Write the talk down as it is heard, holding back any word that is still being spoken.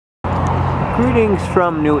Greetings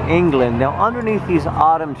from New England. Now, underneath these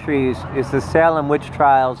autumn trees is the Salem Witch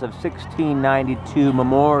Trials of 1692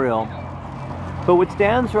 memorial. But what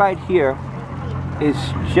stands right here is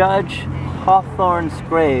Judge Hathorne's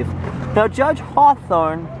grave. Now, Judge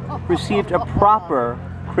Hathorne received a proper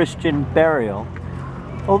Christian burial.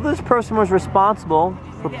 Well, this person was responsible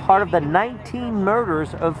for part of the 19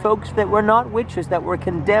 murders of folks that were not witches, that were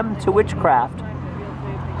condemned to witchcraft.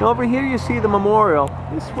 Now, over here you see the memorial.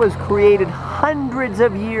 This was created hundreds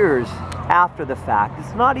of years after the fact.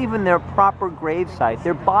 It's not even their proper gravesite.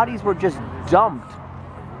 Their bodies were just dumped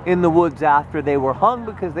in the woods after they were hung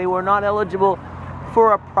because they were not eligible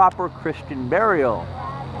for a proper Christian burial.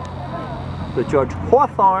 But Judge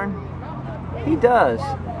Hathorne, he does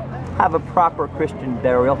have a proper Christian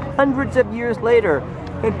burial hundreds of years later,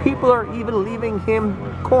 and people are even leaving him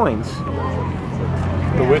coins.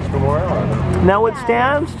 The Witch Memorial? Now, it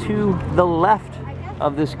stands to the left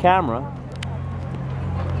of this camera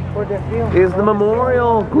is the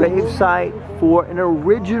memorial gravesite for an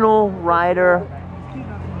original rider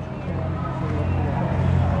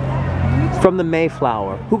from the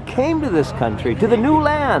Mayflower who came to this country, to the new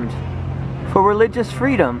land, for religious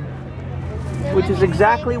freedom, which is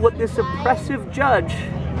exactly what this oppressive judge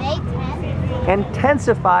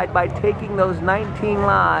intensified by taking those 19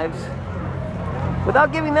 lives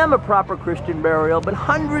without giving them a proper Christian burial. But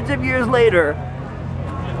hundreds of years later,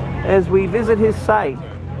 as we visit his site,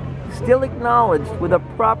 still acknowledged with a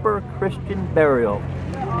proper Christian burial.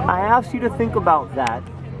 I ask you to think about that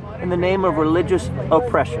in the name of religious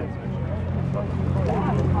oppression.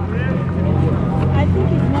 I think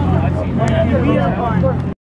it's